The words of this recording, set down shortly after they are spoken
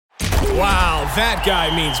Wow, that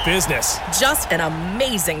guy means business. Just an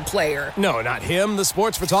amazing player. No, not him, the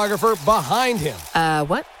sports photographer behind him.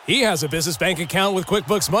 What? He has a business bank account with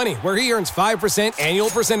QuickBooks Money where he earns 5% annual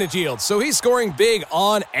percentage yield, so he's scoring big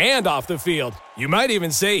on and off the field. You might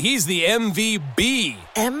even say he's the MVB.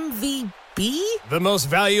 MVP? The most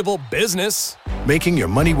valuable business. Making your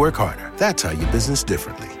money work harder. That's how you business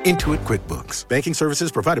differently. Intuit QuickBooks. Banking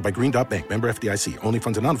services provided by Green Dot Bank. Member FDIC. Only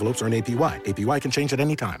funds and envelopes earn APY. APY can change at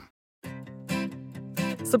any time.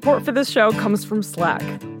 Support for this show comes from Slack.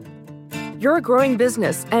 You're a growing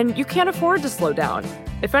business, and you can't afford to slow down.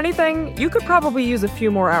 If anything, you could probably use a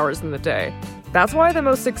few more hours in the day. That's why the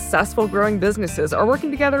most successful growing businesses are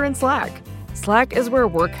working together in Slack. Slack is where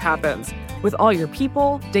work happens, with all your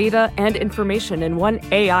people, data, and information in one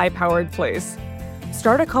AI-powered place.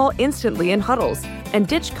 Start a call instantly in huddles and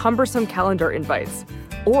ditch cumbersome calendar invites.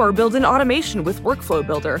 Or build an automation with Workflow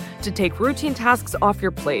Builder to take routine tasks off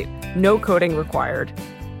your plate. No coding required.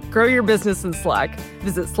 Grow your business in Slack.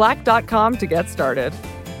 Visit slack.com to get started.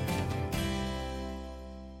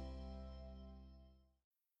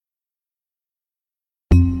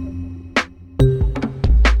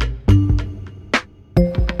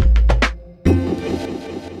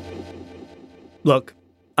 Look,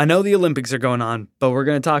 I know the Olympics are going on, but we're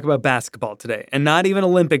going to talk about basketball today. And not even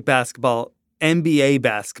Olympic basketball, NBA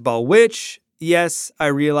basketball, which, yes, I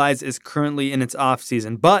realize is currently in its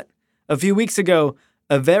off-season. But a few weeks ago,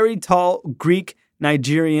 a very tall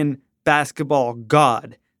Greek-Nigerian basketball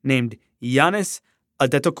god named Giannis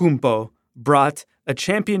Antetokounmpo brought a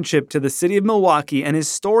championship to the city of Milwaukee, and his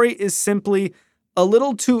story is simply a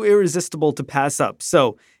little too irresistible to pass up.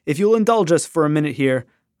 So if you'll indulge us for a minute here,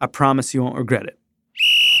 I promise you won't regret it.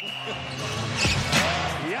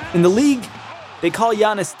 In the league, they call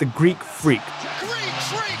Giannis the Greek Freak.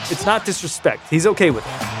 It's not disrespect. He's okay with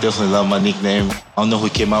it. Definitely love my nickname. I don't know who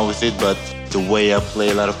came out with it, but the way I play,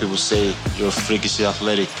 a lot of people say you're freakishly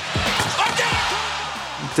athletic.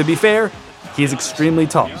 To be fair, he's extremely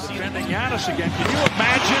tall. Defending Giannis again. Can you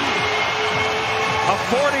imagine a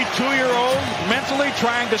 42-year-old mentally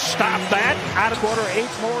trying to stop that? Out of quarter, 8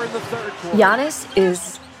 more in the third quarter. Giannis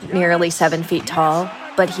is nearly 7 feet tall,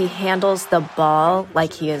 but he handles the ball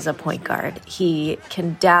like he is a point guard. He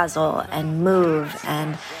can dazzle and move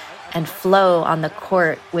and flow on the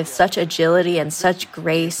court with such agility and such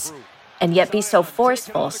grace, and yet be so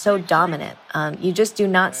forceful, so dominant. You just do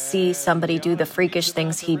not see somebody do the freakish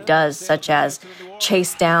things he does, such as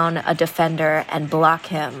chase down a defender and block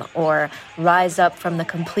him, or rise up from the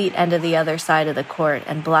complete end of the other side of the court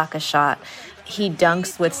and block a shot. He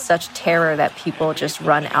dunks with such terror that people just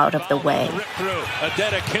run out of the way. Rip through.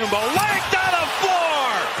 Antetokounmpo laid down the floor.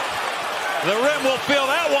 The rim will feel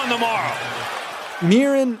that one tomorrow.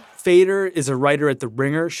 Mirin Fader is a writer at The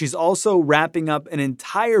Ringer. She's also wrapping up an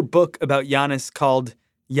entire book about Giannis called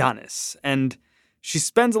Giannis. And she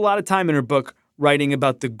spends a lot of time in her book writing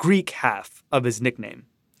about the Greek half of his nickname.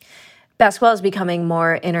 Basketball is becoming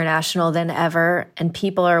more international than ever, and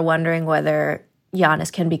people are wondering whether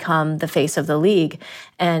Giannis can become the face of the league.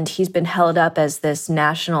 And he's been held up as this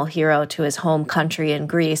national hero to his home country in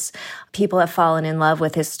Greece. People have fallen in love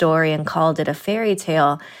with his story and called it a fairy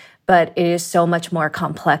tale. But it is so much more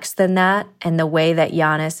complex than that. And the way that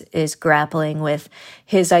Giannis is grappling with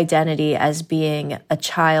his identity as being a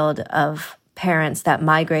child of parents that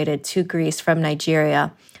migrated to Greece from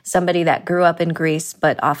Nigeria, somebody that grew up in Greece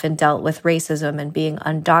but often dealt with racism and being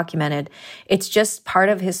undocumented. It's just part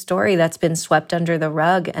of his story that's been swept under the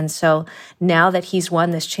rug. And so now that he's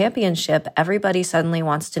won this championship, everybody suddenly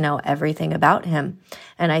wants to know everything about him.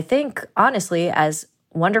 And I think, honestly, as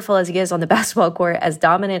wonderful as he is on the basketball court, as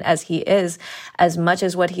dominant as he is, as much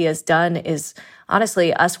as what he has done is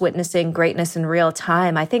honestly us witnessing greatness in real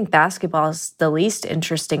time, I think basketball is the least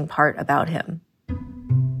interesting part about him.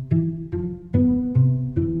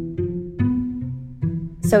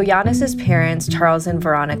 So Giannis's parents, Charles and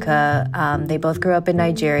Veronica, they both grew up in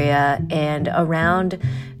Nigeria, and around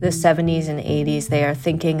the 70s and 80s, they are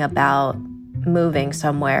thinking about moving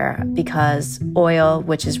somewhere because oil,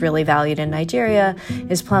 which is really valued in Nigeria,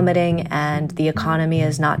 is plummeting and the economy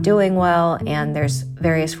is not doing well, and there's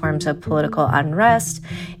various forms of political unrest,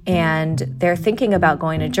 and they're thinking about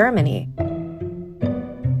going to Germany.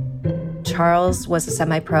 Charles was a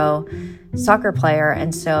semi-pro soccer player,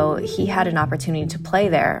 and so he had an opportunity to play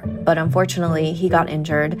there, but unfortunately he got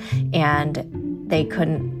injured and they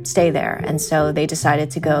couldn't stay there, and so they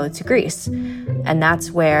decided to go to Greece. And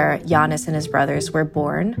that's where Giannis and his brothers were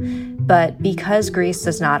born. But because Greece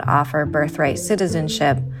does not offer birthright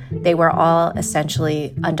citizenship, they were all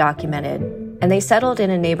essentially undocumented And they settled in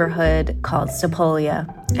a neighborhood called Sepolia.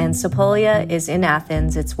 And Sepolia is in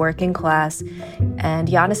Athens. It's working class. And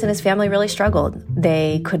Giannis and his family really struggled.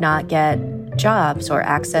 They could not get jobs or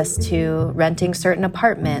access to renting certain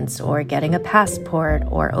apartments or getting a passport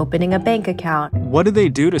or opening a bank account. What did they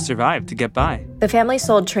do to survive, to get by? The family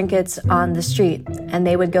sold trinkets on the street, and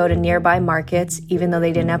they would go to nearby markets, even though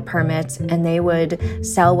they didn't have permits, and they would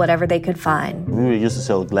sell whatever they could find. We used to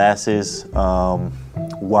sell glasses,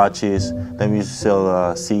 watches, then we used to sell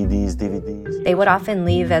CDs, DVDs. They would often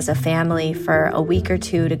leave as a family for a week or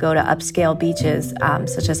two to go to upscale beaches,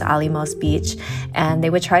 such as Alimos Beach, and they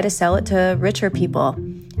would try to sell it to richer people.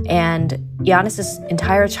 And Giannis's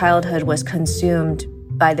entire childhood was consumed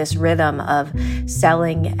by this rhythm of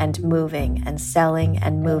selling and moving and selling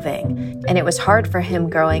and moving. And it was hard for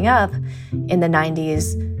him growing up in the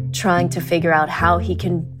 90s, trying to figure out how he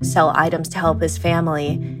can sell items to help his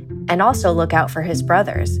family and also look out for his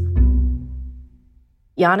brothers.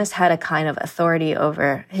 Giannis had a kind of authority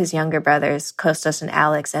over his younger brothers, Kostas and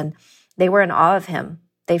Alex, and they were in awe of him.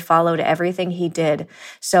 They followed everything he did.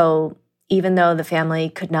 So even though the family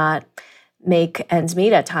could not make ends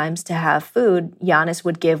meet at times to have food, Giannis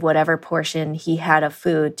would give whatever portion he had of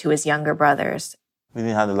food to his younger brothers. We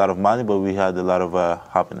didn't have a lot of money, but we had a lot of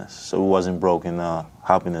happiness. So we wasn't broken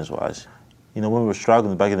happiness-wise. You know, when we were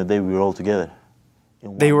struggling back in the day, we were all together.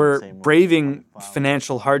 They were braving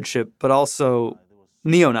financial hardship, but also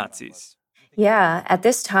neo-Nazis. Yeah, at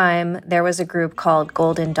this time, there was a group called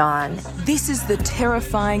Golden Dawn. This is the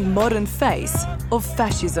terrifying modern face of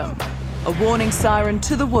fascism, a warning siren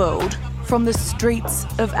to the world from the streets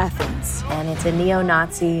of Athens. And it's a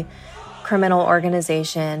neo-Nazi criminal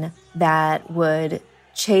organization that would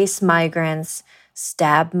chase migrants,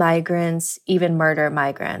 stab migrants, even murder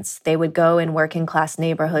migrants. They would go in working-class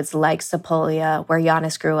neighborhoods like Sepolia, where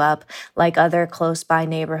Giannis grew up, like other close-by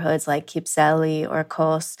neighborhoods like Kypseli or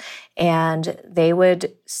Kos, and they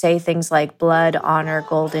would say things like, blood, honor,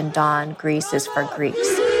 Golden Dawn, Greece is for Greeks.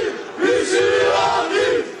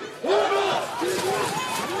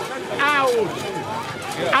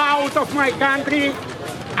 Out of my country,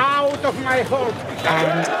 out of my home.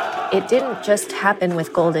 And it didn't just happen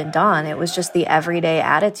with Golden Dawn. It was just the everyday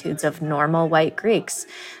attitudes of normal white Greeks.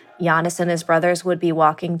 Giannis and his brothers would be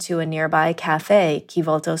walking to a nearby cafe,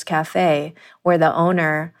 Kivoltos Cafe, where the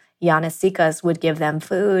owner, Giannis Sikas, would give them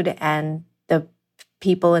food, and the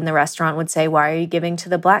people in the restaurant would say, "Why are you giving to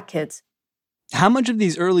the black kids?" How much of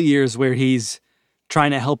these early years where he's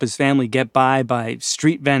trying to help his family get by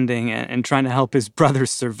street vending and trying to help his brothers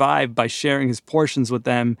survive by sharing his portions with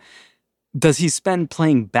them, does he spend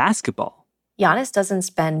playing basketball? Giannis doesn't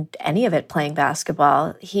spend any of it playing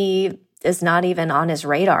basketball. He is not even on his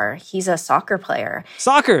radar. He's a soccer player.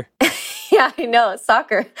 Soccer! Yeah, I know,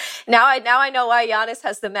 soccer. Now I know why Giannis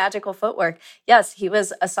has the magical footwork. Yes, he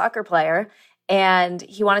was a soccer player, and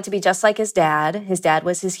he wanted to be just like his dad. His dad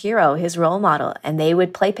was his hero, his role model, and they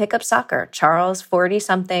would play pickup soccer. Charles,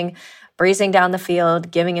 40-something, breezing down the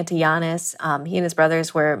field, giving it to Giannis. He and his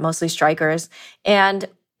brothers were mostly strikers. And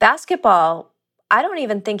basketball, I don't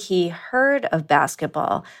even think he heard of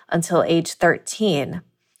basketball until age 13.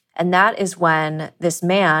 And that is when this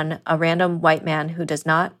man, a random white man who does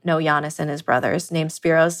not know Giannis and his brothers, named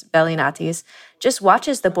Spiros Belinatis, just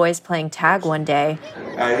watches the boys playing tag one day.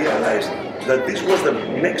 I realized that this was the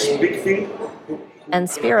next big thing. And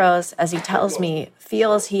Spiros, as he tells me,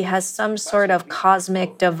 feels he has some sort of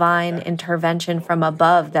cosmic divine intervention from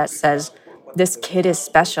above that says, this kid is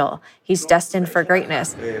special. He's destined for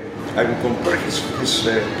greatness. I will compare his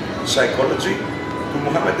psychology to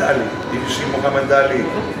Muhammad Ali. If you see Muhammad Ali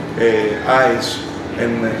eyes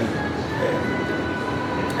and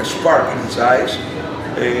a spark in his eyes,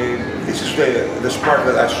 this is the spark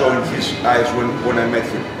that I saw in his eyes when I met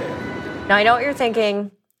him. Now, I know what you're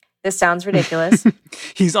thinking. This sounds ridiculous.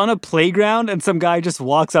 He's on a playground and some guy just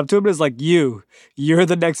walks up to him and is like, you're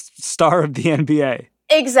the next star of the NBA.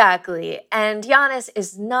 Exactly. And Giannis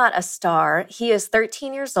is not a star. He is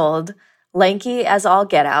 13 years old, lanky as all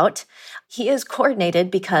get out. He is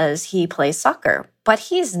coordinated because he plays soccer, but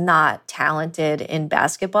he's not talented in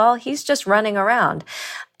basketball. He's just running around.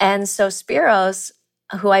 And so Spiros,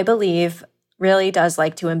 who I believe really does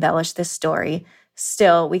like to embellish this story,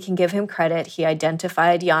 still, we can give him credit. He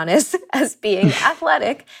identified Giannis as being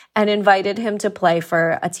athletic and invited him to play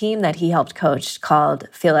for a team that he helped coach called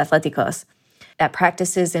Phil Athleticos, that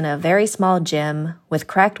practices in a very small gym with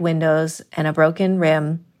cracked windows and a broken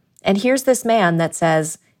rim. And here's this man that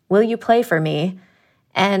says, will you play for me?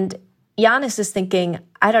 And Giannis is thinking,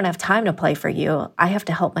 I don't have time to play for you. I have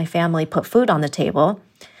to help my family put food on the table.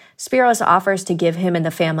 Spiros offers to give him and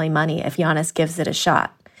the family money if Giannis gives it a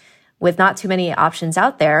shot. With not too many options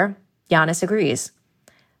out there, Giannis agrees.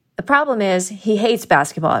 The problem is he hates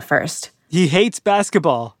basketball at first. He hates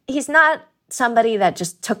basketball. He's not somebody that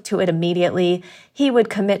just took to it immediately. He would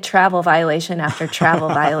commit travel violation after travel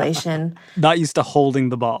violation. Not used to holding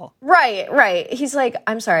the ball. Right. He's like,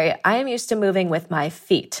 I'm sorry, I am used to moving with my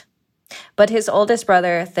feet. But his oldest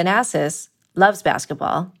brother, Thanasis, loves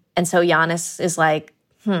basketball. And so Giannis is like,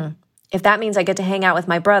 if that means I get to hang out with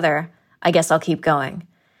my brother, I guess I'll keep going.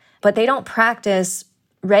 But they don't practice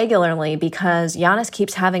regularly because Giannis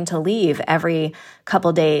keeps having to leave every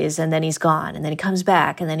couple days, and then he's gone, and then he comes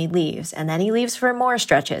back, and then he leaves, and then he leaves for more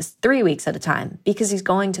stretches, 3 weeks at a time, because he's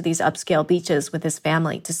going to these upscale beaches with his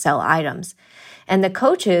family to sell items. And the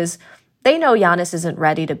coaches, they know Giannis isn't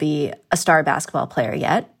ready to be a star basketball player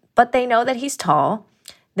yet, but they know that he's tall,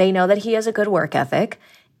 they know that he has a good work ethic,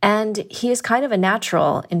 and he is kind of a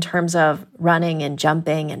natural in terms of running and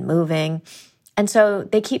jumping and moving. And so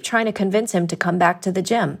they keep trying to convince him to come back to the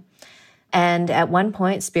gym. And at one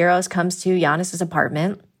point, Spiros comes to Giannis's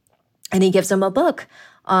apartment and he gives him a book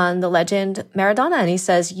on the legend Maradona. And he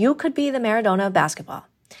says, you could be the Maradona of basketball.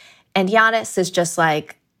 And Giannis is just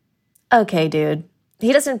like, okay, dude.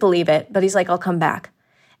 He doesn't believe it, but he's like, I'll come back.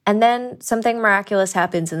 And then something miraculous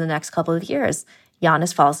happens in the next couple of years.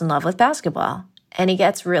 Giannis falls in love with basketball and he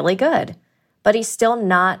gets really good. But he's still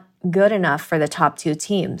not good enough for the top two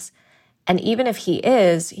teams. And even if he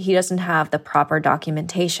is, he doesn't have the proper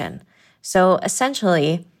documentation. So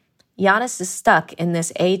essentially, Giannis is stuck in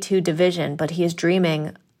this A2 division, but he is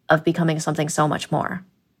dreaming of becoming something so much more.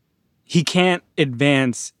 He can't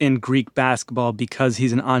advance in Greek basketball because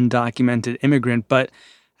he's an undocumented immigrant, but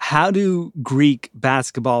how do Greek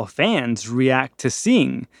basketball fans react to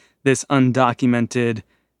seeing this undocumented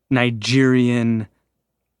Nigerian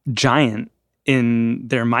giant in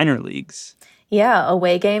their minor leagues? Yeah,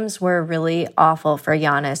 away games were really awful for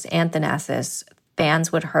Giannis and Thanasis. Fans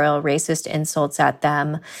would hurl racist insults at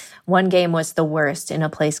them. One game was the worst in a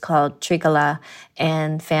place called Trikala,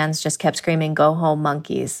 and fans just kept screaming, "Go home,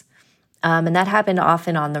 monkeys." And that happened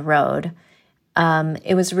often on the road.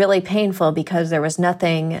 It was really painful because there was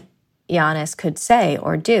nothing Giannis could say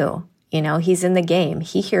or do. You know, he's in the game.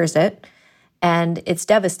 He hears it, and it's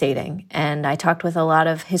devastating. And I talked with a lot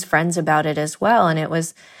of his friends about it as well, and it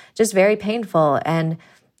was just very painful. And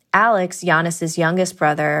Alex, Giannis's youngest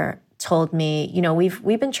brother, told me, you know, we've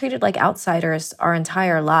been treated like outsiders our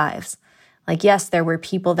entire lives. Like, yes, there were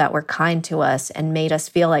people that were kind to us and made us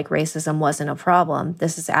feel like racism wasn't a problem.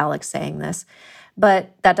 This is Alex saying this. But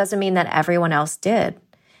that doesn't mean that everyone else did.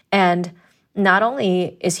 And not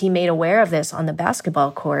only is he made aware of this on the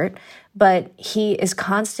basketball court, but he is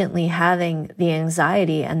constantly having the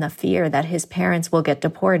anxiety and the fear that his parents will get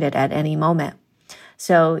deported at any moment.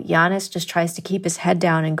 So Giannis just tries to keep his head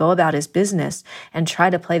down and go about his business and try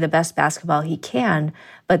to play the best basketball he can.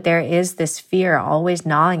 But there is this fear always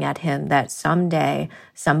gnawing at him that someday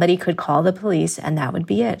somebody could call the police and that would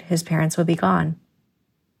be it. His parents would be gone.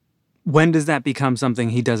 When does that become something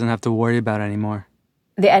he doesn't have to worry about anymore?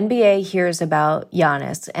 The NBA hears about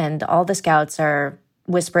Giannis and all the scouts are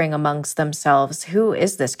whispering amongst themselves, who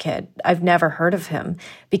is this kid? I've never heard of him.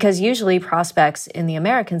 Because usually prospects in the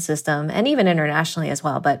American system, and even internationally as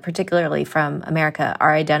well, but particularly from America,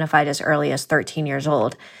 are identified as early as 13 years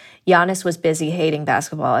old. Giannis was busy hating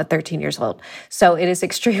basketball at 13 years old. So it is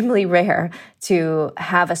extremely rare to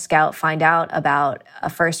have a scout find out about a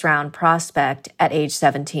first-round prospect at age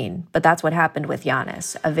 17. But that's what happened with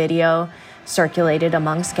Giannis. A video circulated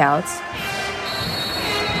among scouts.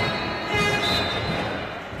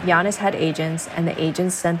 Giannis had agents, and the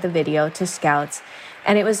agents sent the video to scouts.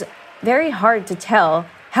 And it was very hard to tell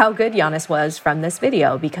how good Giannis was from this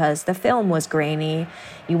video because the film was grainy.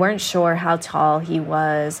 You weren't sure how tall he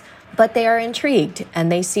was, but they are intrigued,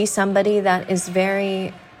 and they see somebody that is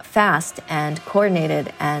very fast and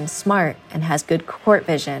coordinated and smart and has good court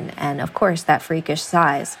vision and, of course, that freakish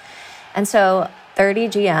size. And so 30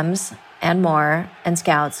 GMs and more and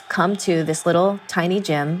scouts come to this little tiny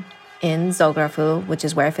gym in Zografu, which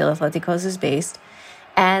is where Philadelphiakos is based,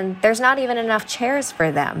 and there's not even enough chairs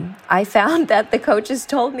for them. I found that the coaches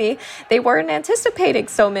told me they weren't anticipating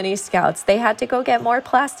so many scouts. They had to go get more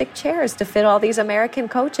plastic chairs to fit all these American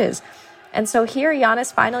coaches. And so here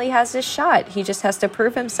Giannis finally has his shot. He just has to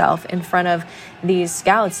prove himself in front of these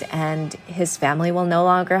scouts, and his family will no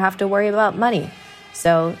longer have to worry about money.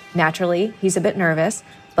 So naturally, he's a bit nervous,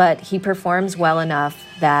 but he performs well enough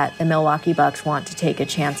that the Milwaukee Bucks want to take a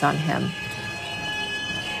chance on him.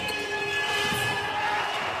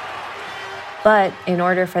 But in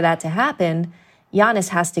order for that to happen, Giannis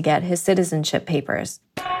has to get his citizenship papers.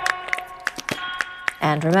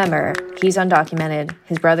 And remember, he's undocumented,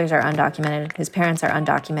 his brothers are undocumented, his parents are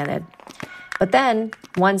undocumented. But then,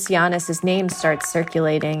 once Giannis's name starts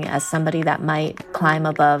circulating as somebody that might climb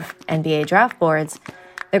above NBA draft boards,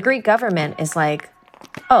 the Greek government is like,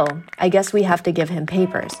 oh, I guess we have to give him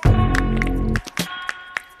papers.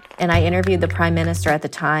 And I interviewed the prime minister at the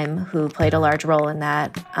time, who played a large role in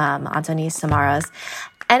that, Antonis Samaras.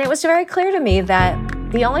 And it was very clear to me that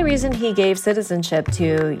the only reason he gave citizenship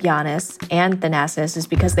to Giannis and Thanasis is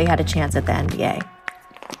because they had a chance at the NBA.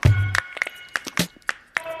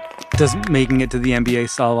 Does making it to the NBA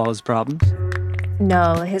solve all his problems?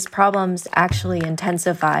 No, his problems actually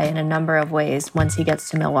intensify in a number of ways once he gets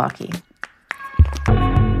to Milwaukee.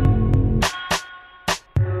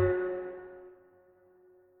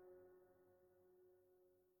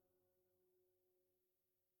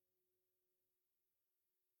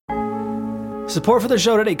 Support for the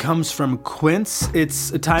show today comes from Quince.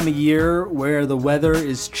 It's a time of year where the weather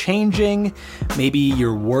is changing. Maybe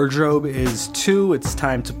your wardrobe is too. It's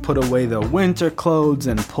time to put away the winter clothes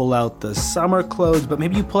and pull out the summer clothes. But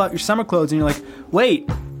maybe you pull out your summer clothes and you're like, wait,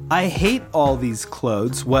 I hate all these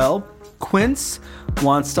clothes. Well, Quince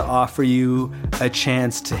wants to offer you a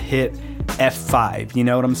chance to hit F5. You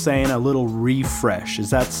know what I'm saying? A little refresh.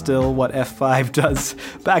 Is that still what F5 does?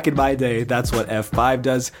 Back in my day, that's what F5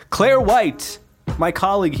 does. Claire White, my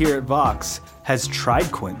colleague here at Vox, has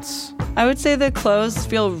tried Quince. I would say the clothes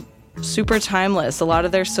feel super timeless. A lot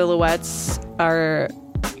of their silhouettes are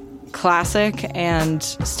classic and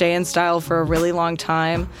stay in style for a really long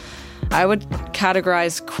time. I would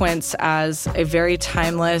categorize Quince as a very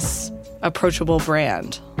timeless, approachable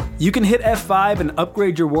brand. You can hit F5 and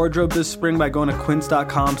upgrade your wardrobe this spring by going to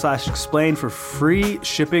quince.com/explain for free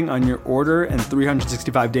shipping on your order and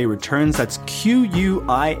 365-day returns. That's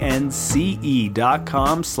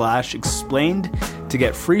QUINCE.com/explained to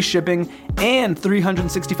get free shipping and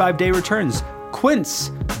 365-day returns.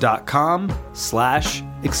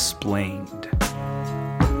 Quince.com/explained.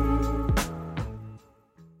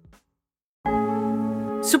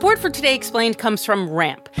 Support for Today Explained comes from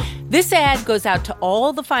Ramp. This ad goes out to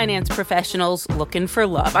all the finance professionals looking for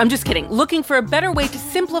love. I'm just kidding. Looking for a better way to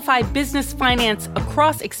simplify business finance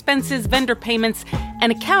across expenses, vendor payments,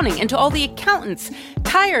 and accounting. And to all the accountants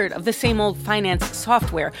tired of the same old finance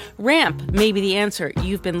software, Ramp may be the answer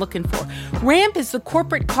you've been looking for. Ramp is the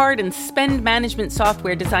corporate card and spend management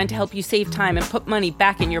software designed to help you save time and put money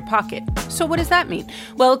back in your pocket. So what does that mean?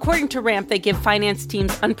 Well, according to Ramp, they give finance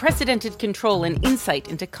teams unprecedented control and insight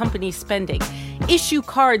into company spending, issue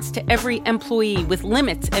cards to every employee with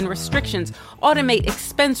limits and restrictions, automate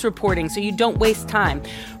expense reporting so you don't waste time.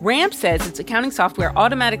 Ramp says its accounting software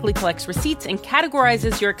automatically collects receipts and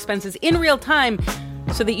categorizes your expenses in real time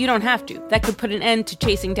so that you don't have to. That could put an end to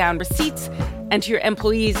chasing down receipts and to your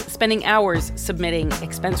employees spending hours submitting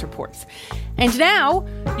expense reports. And now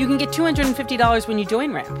you can get $250 when you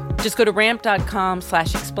join Ramp. Just go to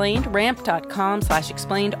ramp.com/explained,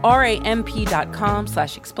 ramp.com/explained,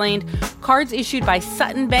 ramp.com/explained. Cards issued by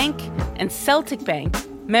Sutton Bank and Celtic Bank,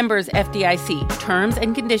 members FDIC. Terms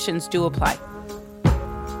and conditions do apply.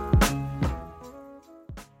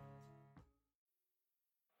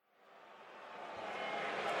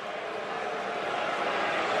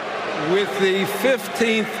 With the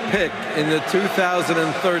 15th pick in the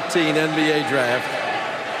 2013 NBA Draft,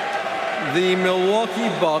 the Milwaukee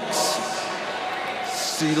Bucks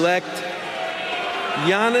select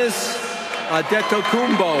Giannis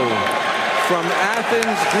Antetokounmpo from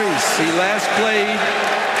Athens, Greece. He last played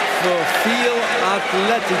for Phil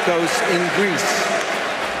Athleticos in Greece.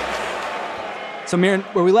 So, Mirin,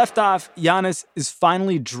 where we left off, Giannis is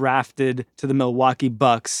finally drafted to the Milwaukee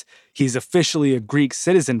Bucks. He's officially a Greek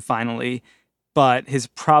citizen finally, but his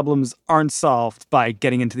problems aren't solved by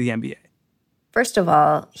getting into the NBA. First of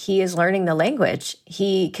all, he is learning the language.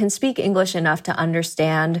 He can speak English enough to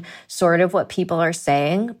understand sort of what people are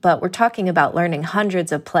saying, but we're talking about learning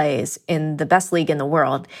hundreds of plays in the best league in the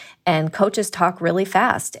world, and coaches talk really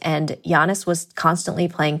fast. And Giannis was constantly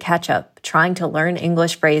playing catch-up, trying to learn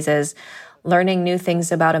English phrases, learning new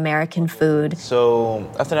things about American food. So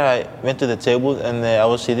after I went to the table and I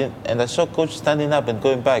was sitting and I saw Coach standing up and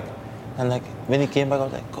going back. And like when he came back, I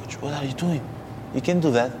was like, Coach, what are you doing? You can't do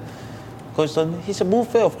that. Coach told me, he's a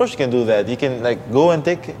buffet. Of course you can do that. You can like go and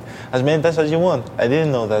take as many times as you want. I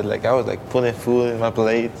didn't know that. Like I was like putting food in my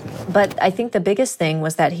plate. You know? But I think the biggest thing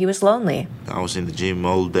was that he was lonely. I was in the gym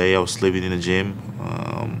all day. I was sleeping in the gym.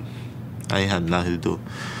 I had nothing to do.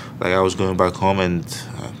 Like I was going back home and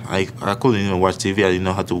I couldn't even watch TV. I didn't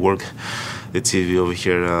know how to work the TV over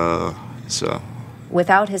here. So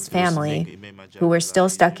without his family, who were still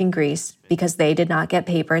stuck in Greece because they did not get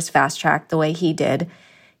papers fast-tracked the way he did,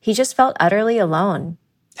 he just felt utterly alone.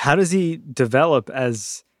 How does he develop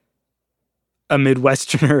as a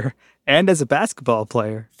Midwesterner and as a basketball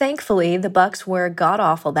player? Thankfully, the Bucks were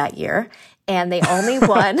god-awful that year, and they only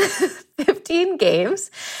won 15 games.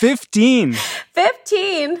 15?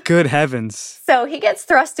 15! Good heavens. So he gets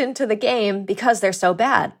thrust into the game because they're so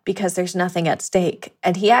bad, because there's nothing at stake.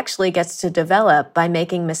 And he actually gets to develop by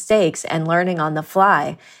making mistakes and learning on the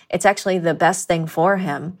fly. It's actually the best thing for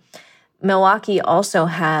him. Milwaukee also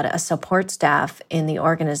had a support staff in the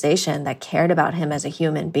organization that cared about him as a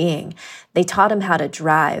human being. They taught him how to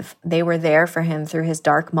drive. They were there for him through his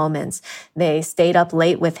dark moments. They stayed up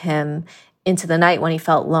late with him into the night when he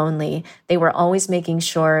felt lonely. They were always making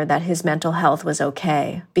sure that his mental health was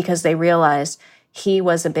okay because they realized he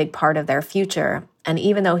was a big part of their future. And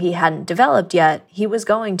even though he hadn't developed yet, he was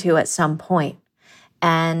going to at some point.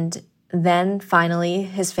 And then finally,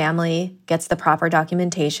 his family gets the proper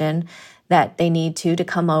documentation that they need to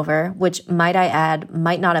come over, which, might I add,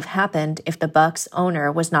 might not have happened if the Bucks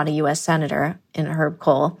owner was not a U.S. Senator in Herb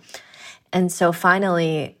Kohl. And so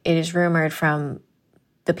finally, it is rumored from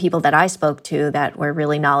the people that I spoke to that were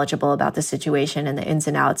really knowledgeable about the situation and the ins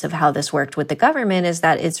and outs of how this worked with the government is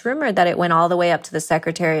that it's rumored that it went all the way up to the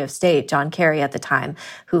Secretary of State, John Kerry at the time,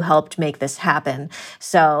 who helped make this happen.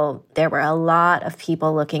 So there were a lot of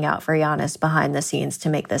people looking out for Giannis behind the scenes to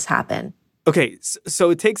make this happen. Okay, so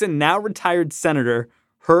it takes a now retired senator,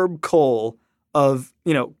 Herb Kohl, of,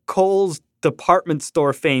 Kohl's department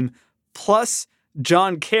store fame, plus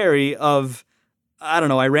John Kerry of,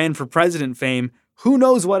 I ran for president fame, who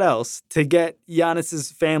knows what else, to get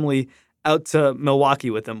Giannis's family out to Milwaukee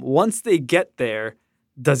with him. Once they get there,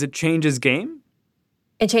 does it change his game?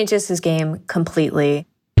 It changes his game completely.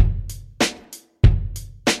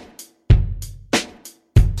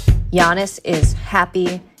 Giannis is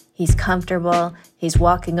happy. He's comfortable. He's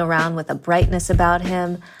walking around with a brightness about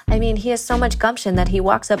him. I mean, he has so much gumption that he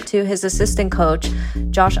walks up to his assistant coach,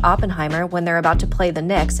 Josh Oppenheimer, when they're about to play the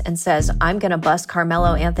Knicks and says, "I'm going to bust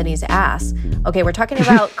Carmelo Anthony's ass." Okay, we're talking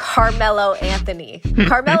about Carmelo Anthony.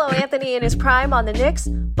 Carmelo Anthony in his prime on the Knicks,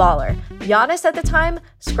 baller. Giannis at the time,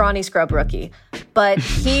 scrawny scrub rookie. But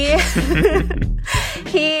he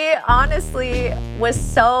honestly was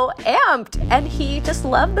so amped, and he just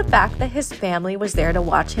loved the fact that his family was there to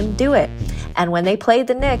watch him do it. And when they played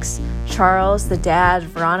the Knicks, Charles, the dad,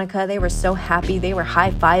 Veronica, they were so happy. They were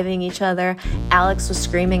high-fiving each other. Alex was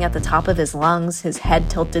screaming at the top of his lungs, his head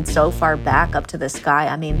tilted so far back up to the sky.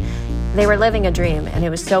 I mean, they were living a dream, and it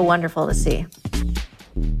was so wonderful to see.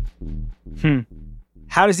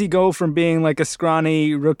 How does he go from being like a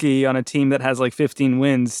scrawny rookie on a team that has like 15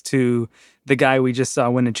 wins to the guy we just saw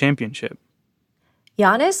win a championship?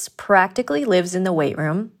 Giannis practically lives in the weight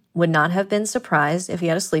room. Would not have been surprised if he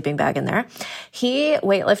had a sleeping bag in there. He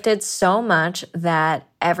weightlifted so much that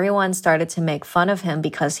everyone started to make fun of him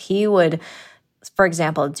because he would, for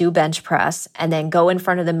example, do bench press and then go in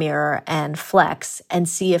front of the mirror and flex and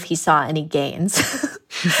see if he saw any gains.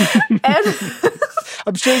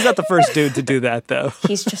 I'm sure he's not the first dude to do that, though.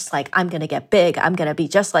 He's just like, I'm going to get big. I'm going to be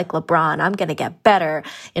just like LeBron. I'm going to get better.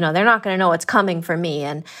 They're not going to know what's coming for me.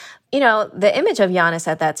 And, the image of Giannis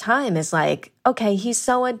at that time is like, okay, he's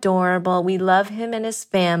so adorable. We love him and his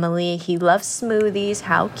family. He loves smoothies.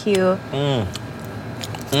 How cute.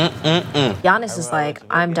 Giannis is like,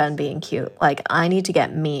 I'm done being cute. Like, I need to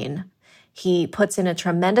get mean. He puts in a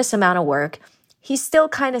tremendous amount of work. He's still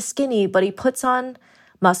kind of skinny, but he puts on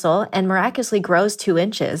muscle and miraculously grows 2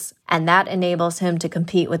 inches. And that enables him to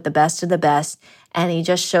compete with the best of the best. And he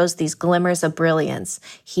just shows these glimmers of brilliance.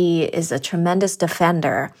 He is a tremendous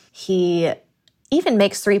defender. He even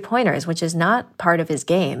makes 3-pointers, which is not part of his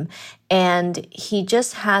game. And he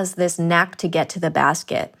just has this knack to get to the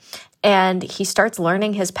basket. And he starts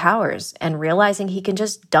learning his powers and realizing he can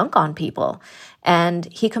just dunk on people. And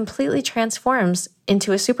he completely transforms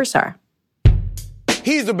into a superstar.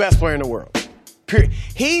 He's the best player in the world. Period.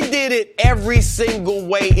 He did it every single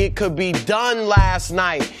way it could be done last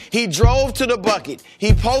night. He drove to the bucket.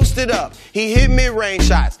 He posted up. He hit mid-range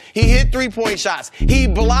shots. He hit 3-point shots. He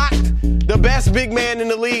blocked the best big man in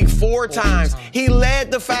the league 4 times. He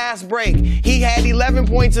led the fast break. He had 11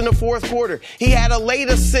 points in the fourth quarter. He had a late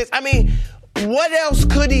assist. I mean, what else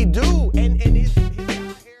could he do?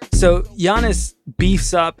 So Giannis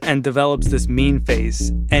beefs up and develops this mean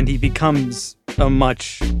face, and he becomes a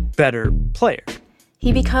much better player.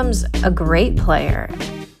 He becomes a great player.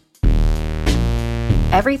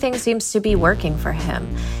 Everything seems to be working for him.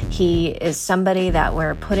 He is somebody that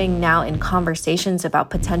we're putting now in conversations about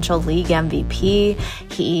potential league MVP.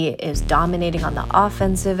 He is dominating on the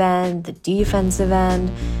offensive end, the defensive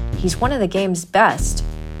end. He's one of the game's best.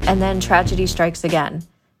 And then tragedy strikes again.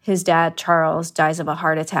 His dad, Charles, dies of a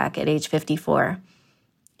heart attack at age 54.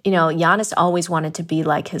 You know, Giannis always wanted to be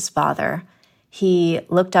like his father. He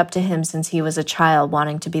looked up to him since he was a child,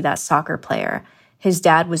 wanting to be that soccer player. His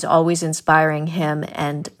dad was always inspiring him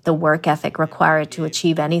and the work ethic required to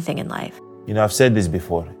achieve anything in life. You know, I've said this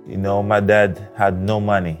before. You know, my dad had no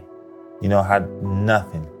money. You know, had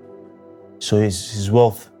nothing. So his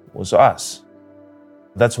wealth was us.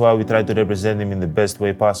 That's why we try to represent him in the best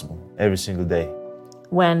way possible every single day.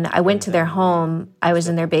 When I went to their home, I was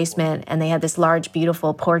in their basement and they had this large,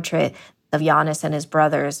 beautiful portrait of Giannis and his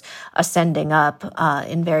brothers ascending up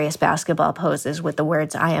in various basketball poses with the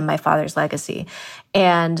words, "I am my father's legacy."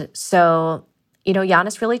 And so, you know,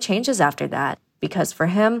 Giannis really changes after that because for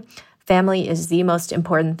him, family is the most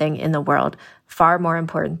important thing in the world, far more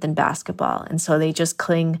important than basketball. And so they just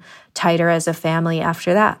cling tighter as a family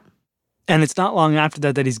after that. And it's not long after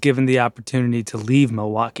that he's given the opportunity to leave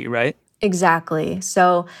Milwaukee, right? Exactly.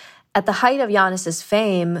 So at the height of Giannis's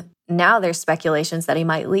fame, now there's speculations that he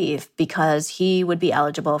might leave because he would be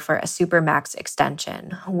eligible for a supermax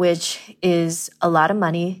extension, which is a lot of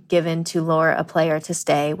money given to lure a player to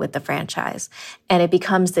stay with the franchise. And it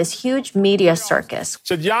becomes this huge media circus.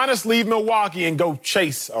 Should Giannis leave Milwaukee and go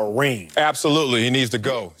chase a ring? Absolutely, he needs to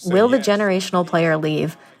go. Will the generational player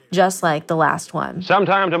leave? Just like the last one.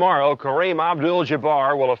 Sometime tomorrow, Kareem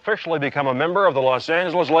Abdul-Jabbar will officially become a member of the Los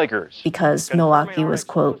Angeles Lakers. Because Milwaukee was,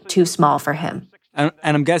 quote, too small for him. And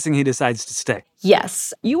I'm guessing he decides to stick.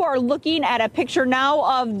 Yes. You are looking at a picture now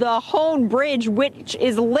of the Hone Bridge, which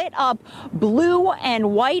is lit up blue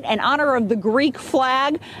and white in honor of the Greek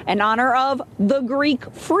flag, in honor of the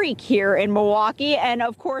Greek freak here in Milwaukee. And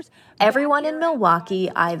of course, everyone in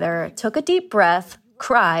Milwaukee either took a deep breath,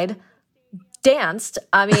 cried, danced.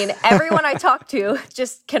 I mean, everyone I talked to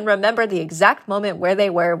just can remember the exact moment where they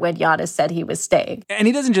were when Giannis said he was staying. And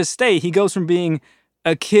he doesn't just stay. He goes from being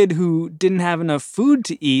a kid who didn't have enough food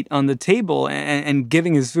to eat on the table and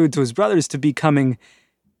giving his food to his brothers to becoming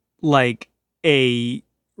like a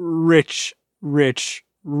rich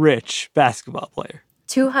basketball player.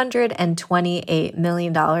 $228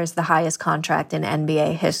 million, the highest contract in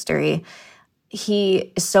NBA history.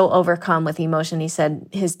 He is so overcome with emotion. He said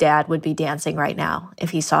his dad would be dancing right now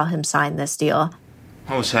if he saw him sign this deal.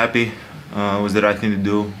 I was happy. It was the right thing to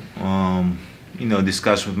do. You know,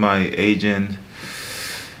 discuss with my agent,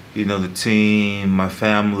 you know, the team, my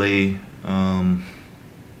family.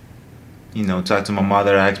 You know, talk to my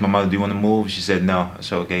mother. I asked my mother, "Do you want to move?" She said no. I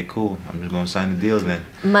said, "Okay, cool. I'm just going to sign the deal then."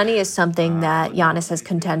 Money is something that Giannis has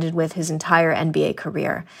contended with his entire NBA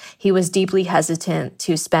career. He was deeply hesitant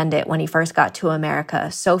to spend it when he first got to America,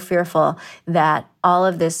 so fearful that all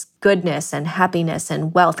of this goodness and happiness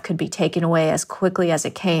and wealth could be taken away as quickly as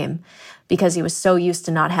it came because he was so used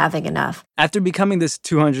to not having enough. After becoming this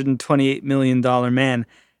 $228 million man,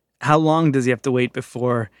 how long does he have to wait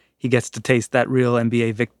before he gets to taste that real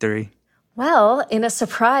NBA victory? Well, in a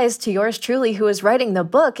surprise to yours truly, who is writing the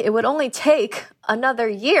book, it would only take another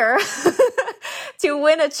year to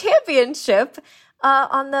win a championship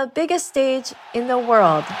on the biggest stage in the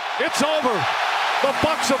world. It's over. The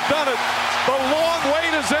Bucks have done it. The long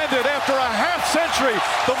wait has ended. After a half century,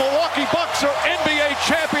 the Milwaukee Bucks are NBA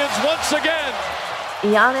champions once again.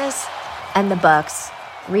 Giannis and the Bucks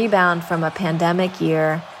rebound from a pandemic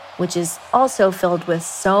year, which is also filled with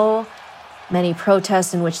so many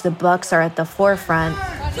protests in which the Bucks are at the forefront.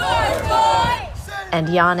 And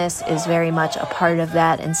Giannis is very much a part of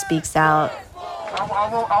that and speaks out.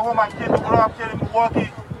 I want my kid to grow up here in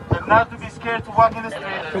Milwaukee and not to be scared to walk in the street.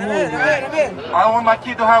 Come on, man. I want my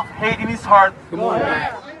kid to have hate in his heart. Come on.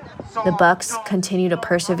 The Bucks continue to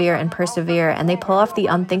persevere, and they pull off the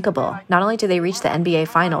unthinkable. Not only do they reach the NBA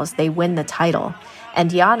Finals, they win the title.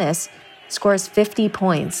 And Giannis scores 50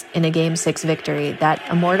 points in a Game 6 victory that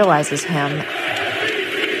immortalizes him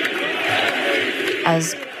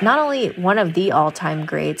as not only one of the all-time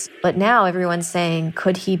greats, but now everyone's saying,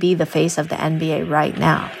 could he be the face of the NBA right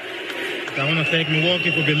now? I want to thank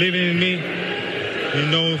Milwaukee for believing in me. You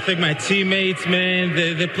know, thank my teammates, man.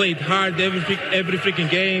 They played hard every freaking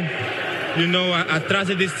game. You know, I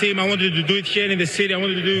trusted this team. I wanted to do it here in the city. I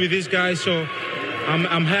wanted to do it with these guys. So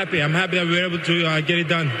I'm happy. I'm happy that we were able to get it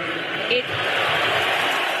done.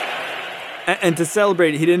 And to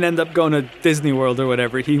celebrate, he didn't end up going to Disney World or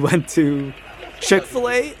whatever. He went to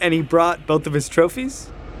Chick-fil-A and he brought both of his trophies.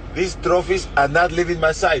 These trophies are not leaving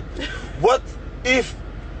my side. What if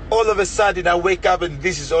all of a sudden I wake up and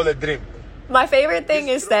this is all a dream? My favorite thing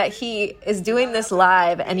is that he is doing this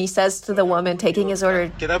live and he says to the woman taking his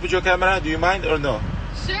order, Can I put your camera? Do you mind or no?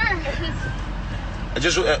 Sure.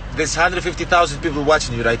 There's 150,000 people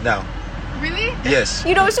watching you right now. Really? Yes.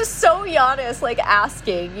 You know, it's just so Giannis, like,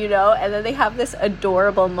 asking, you know, and then they have this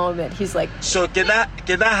adorable moment. He's like, So can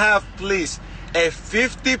I have, please, a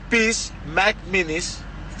 50-piece Mac Minis,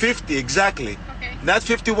 50 exactly, okay. Not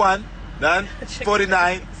 51, not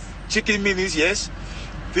 49, chicken minis, yes,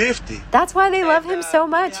 50. That's why they love him so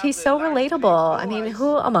much. He's so relatable. I mean,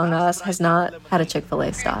 who among us has not had a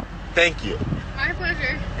Chick-fil-A stop? Thank you. My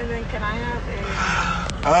pleasure. And then can I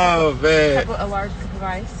have Oh, man. a large cup of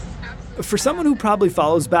ice? For someone who probably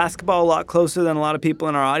follows basketball a lot closer than a lot of people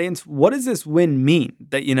in our audience, what does this win mean?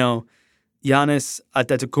 That, you know, Giannis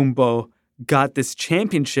Antetokounmpo got this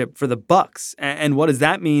championship for the Bucks. And what does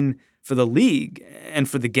that mean for the league and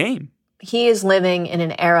for the game? He is living in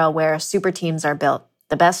an era where super teams are built.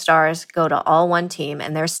 The best stars go to all one team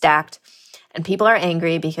and they're stacked. And people are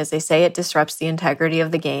angry because they say it disrupts the integrity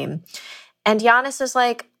of the game. And Giannis is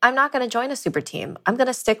like, I'm not going to join a super team. I'm going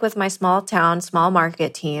to stick with my small town, small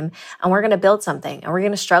market team, and we're going to build something. And we're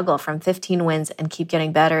going to struggle from 15 wins and keep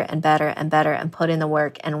getting better and better and better and put in the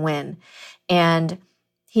work and win. And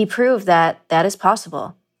he proved that that is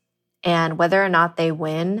possible. And whether or not they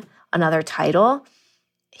win another title,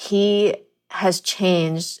 he has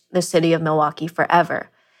changed the city of Milwaukee forever.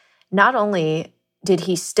 Not only did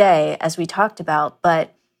he stay, as we talked about,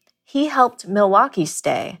 but he helped Milwaukee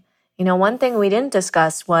stay. You know, one thing we didn't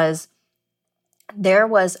discuss was there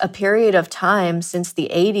was a period of time since the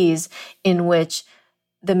 80s in which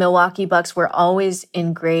the Milwaukee Bucks were always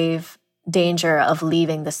in grave danger of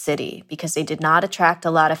leaving the city because they did not attract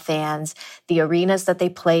a lot of fans. The arenas that they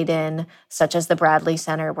played in, such as the Bradley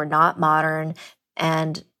Center, were not modern.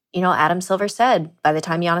 And, you know, Adam Silver said by the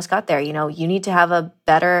time Giannis got there, you know, you need to have a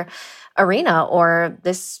better arena or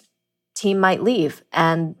this team might leave.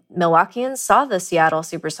 And Milwaukeeans saw the Seattle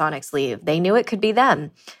Supersonics leave. They knew it could be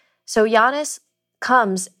them. So Giannis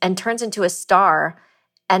comes and turns into a star,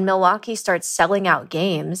 and Milwaukee starts selling out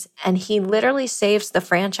games, and he literally saves the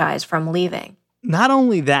franchise from leaving. Not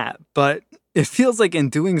only that, but it feels like in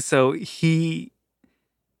doing so, he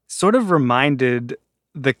sort of reminded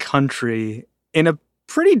the country in a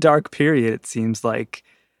pretty dark period, it seems like,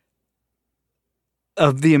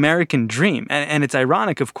 of the American dream. And it's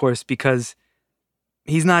ironic, of course, because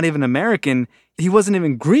he's not even American. He wasn't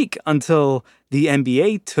even Greek until the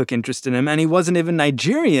NBA took interest in him, and he wasn't even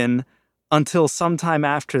Nigerian until sometime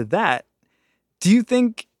after that. Do you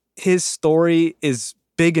think his story is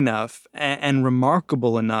big enough and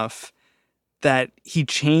remarkable enough that he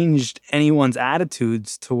changed anyone's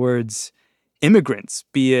attitudes towards immigrants,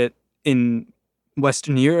 be it in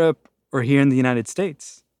Western Europe or here in the United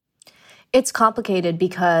States? It's complicated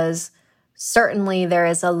because certainly there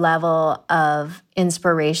is a level of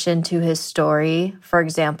inspiration to his story. For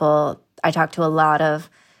example, I talked to a lot of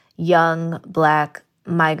young Black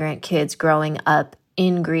migrant kids growing up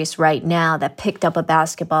in Greece right now that picked up a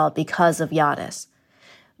basketball because of Giannis.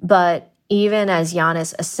 But even as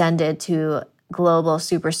Giannis ascended to global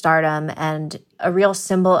superstardom and a real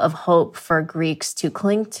symbol of hope for Greeks to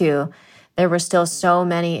cling to, there were still so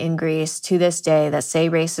many in Greece to this day that say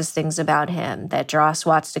racist things about him, that draw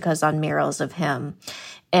swastikas on murals of him.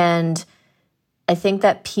 And I think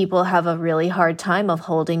that people have a really hard time of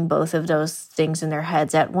holding both of those things in their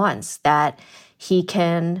heads at once, that he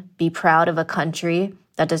can be proud of a country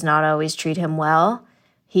that does not always treat him well.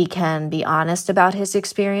 He can be honest about his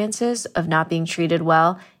experiences of not being treated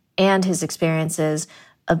well and his experiences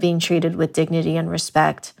of being treated with dignity and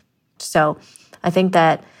respect. So I think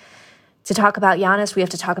that to talk about Giannis, we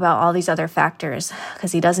have to talk about all these other factors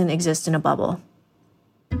because he doesn't exist in a bubble.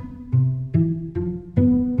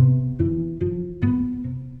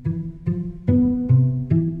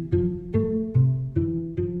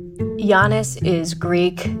 Giannis is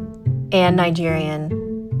Greek and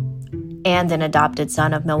Nigerian and an adopted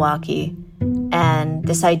son of Milwaukee. And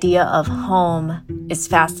this idea of home is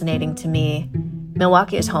fascinating to me.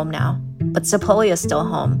 Milwaukee is home now, but Sapoli is still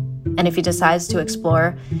home. And if he decides to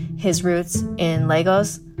explore his roots in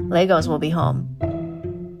Lagos, Lagos will be home.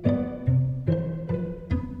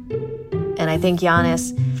 And I think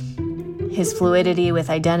Giannis, his fluidity with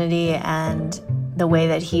identity and the way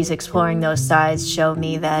that he's exploring those sides show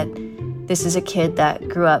me that this is a kid that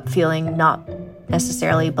grew up feeling not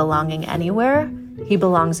necessarily belonging anywhere. He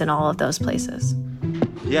belongs in all of those places.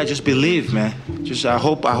 Yeah, just believe, man. I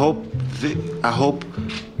hope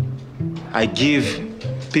I give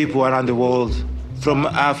people around the world, from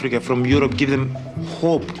Africa, from Europe, give them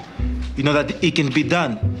hope. You know that it can be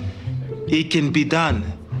done. It can be done.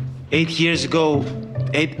 8 years ago,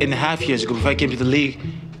 8.5 years ago, before I came to the league,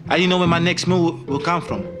 I didn't know where my next move will come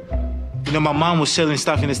from. You know, my mom was selling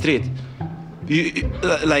stuff in the street.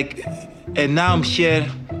 And now I'm here,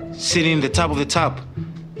 sitting in the top of the top.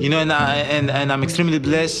 You know, and I'm extremely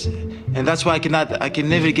blessed, and that's why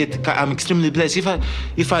I'm extremely blessed.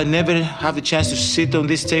 If I never have the chance to sit on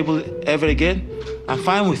this table ever again, I'm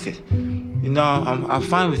fine with it. You know, I'm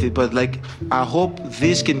fine with it, but I hope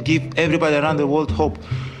this can give everybody around the world hope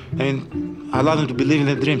and allow them to believe in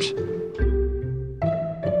their dreams.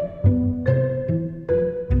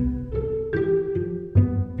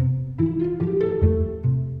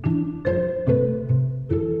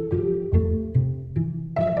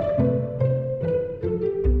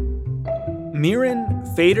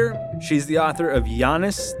 Mirin Fader, she's the author of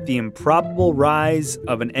Giannis, The Improbable Rise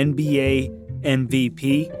of an NBA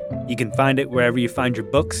MVP. You can find it wherever you find your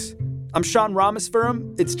books. I'm Sean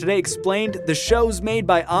Rameswaram. It's Today Explained. The show's made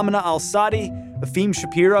by Amina Al-Sadi, Afim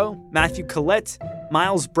Shapiro, Matthew Collette,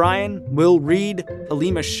 Miles Bryan, Will Reed,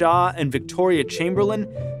 Halima Shah, and Victoria Chamberlain.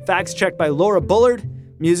 Facts checked by Laura Bullard.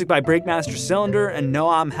 Music by Breakmaster Cylinder and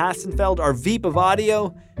Noam Hassenfeld. Our VP of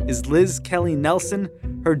audio is Liz Kelly Nelson.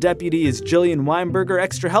 Her deputy is Jillian Weinberger.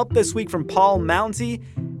 Extra help this week from Paul Mounty.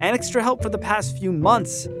 And extra help for the past few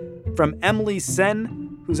months from Emily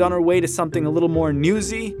Sen, who's on her way to something a little more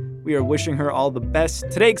newsy. We are wishing her all the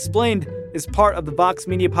best. Today Explained is part of the Vox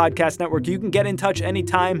Media Podcast Network. You can get in touch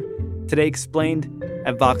anytime. Today Explained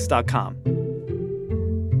at Vox.com.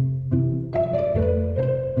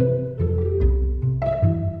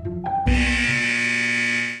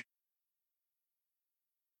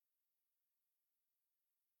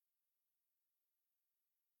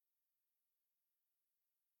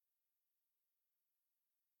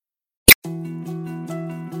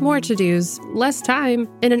 More to-dos, less time,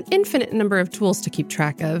 and an infinite number of tools to keep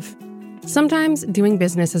track of. Sometimes doing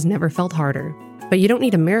business has never felt harder, but you don't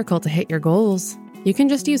need a miracle to hit your goals. You can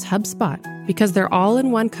just use HubSpot, because their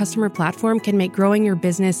all-in-one customer platform can make growing your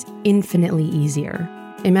business infinitely easier.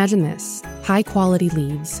 Imagine this: high-quality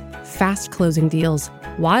leads, fast closing deals,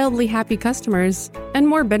 wildly happy customers, and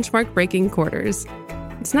more benchmark-breaking quarters.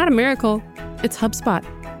 It's not a miracle, it's HubSpot.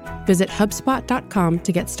 Visit HubSpot.com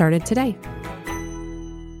to get started today.